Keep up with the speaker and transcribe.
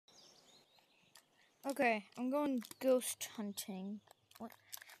Okay, I'm going ghost hunting. What?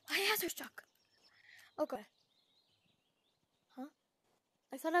 My hands are stuck. Okay. Huh?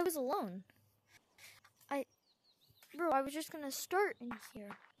 I thought I was alone. Bro, I was just gonna start in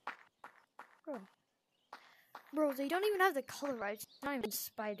here. Bro, they don't even have the color right. It's not even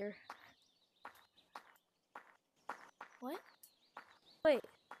spider. What? Wait.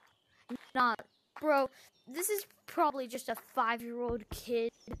 Nah, bro, this is probably just a 5-year-old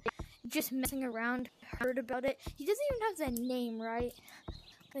kid just messing around, heard about it. He doesn't even have that name, right?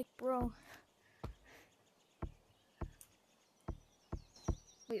 Like, bro.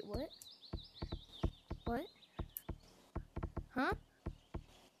 Wait, what? What? Huh?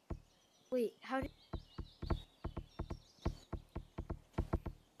 Wait, how did...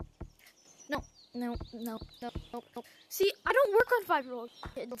 No. See, I don't work on 5-year-old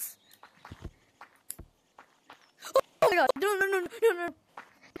kids. Oh my god, no.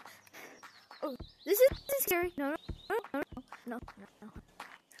 Oh, this is scary. No.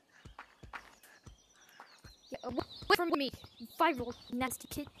 Yeah, away from me, 5-year-old nasty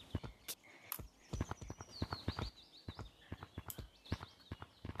kid.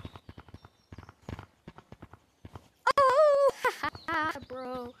 Oh, haha,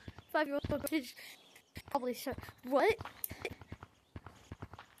 bro. 5-year-old kid probably so. What?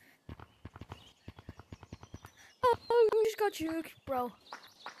 Oh, you just got juked, bro.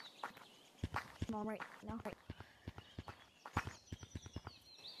 Come on, right now, right.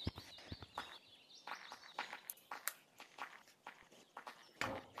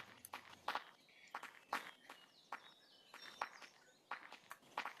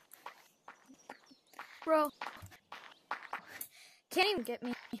 Bro, can't even get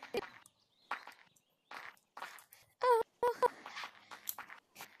me. Oh.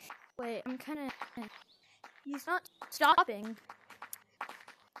 Wait, I'm kind of. He's not stopping.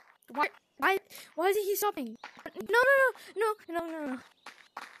 Why isn't he stopping? No.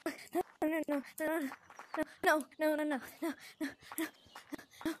 Where'd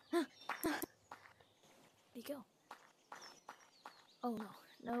he go? Oh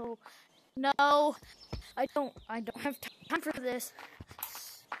no. I don't have time for this.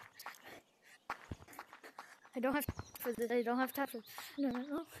 I don't have time for this. I don't have time for this.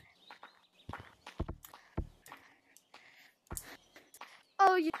 No.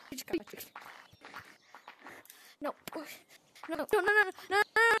 Oh, you just got it. No.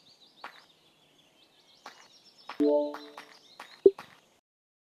 No.